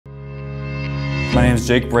My name is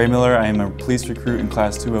Jake Braymiller. I am a police recruit in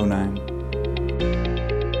Class 209.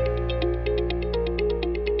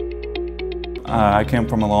 I came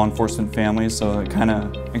from a law enforcement family, so it kind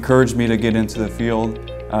of encouraged me to get into the field.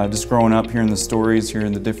 Just growing up, hearing the stories,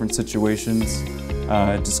 hearing the different situations,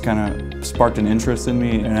 it just kind of sparked an interest in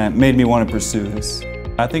me, and it made me want to pursue this.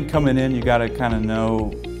 I think coming in, you got to kind of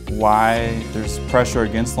know why there's pressure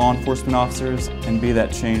against law enforcement officers and be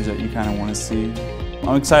that change that you kind of want to see.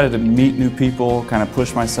 I'm excited to meet new people, kind of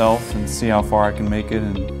push myself and see how far I can make it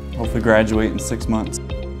and hopefully graduate in 6 months.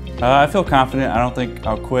 I feel confident. I don't think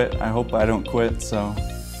I'll quit. I hope I don't quit. So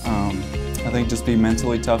I think just be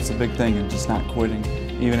mentally tough is a big thing, and just not quitting.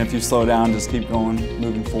 Even if you slow down, just keep going,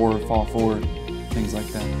 moving forward, fall forward, things like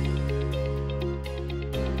that.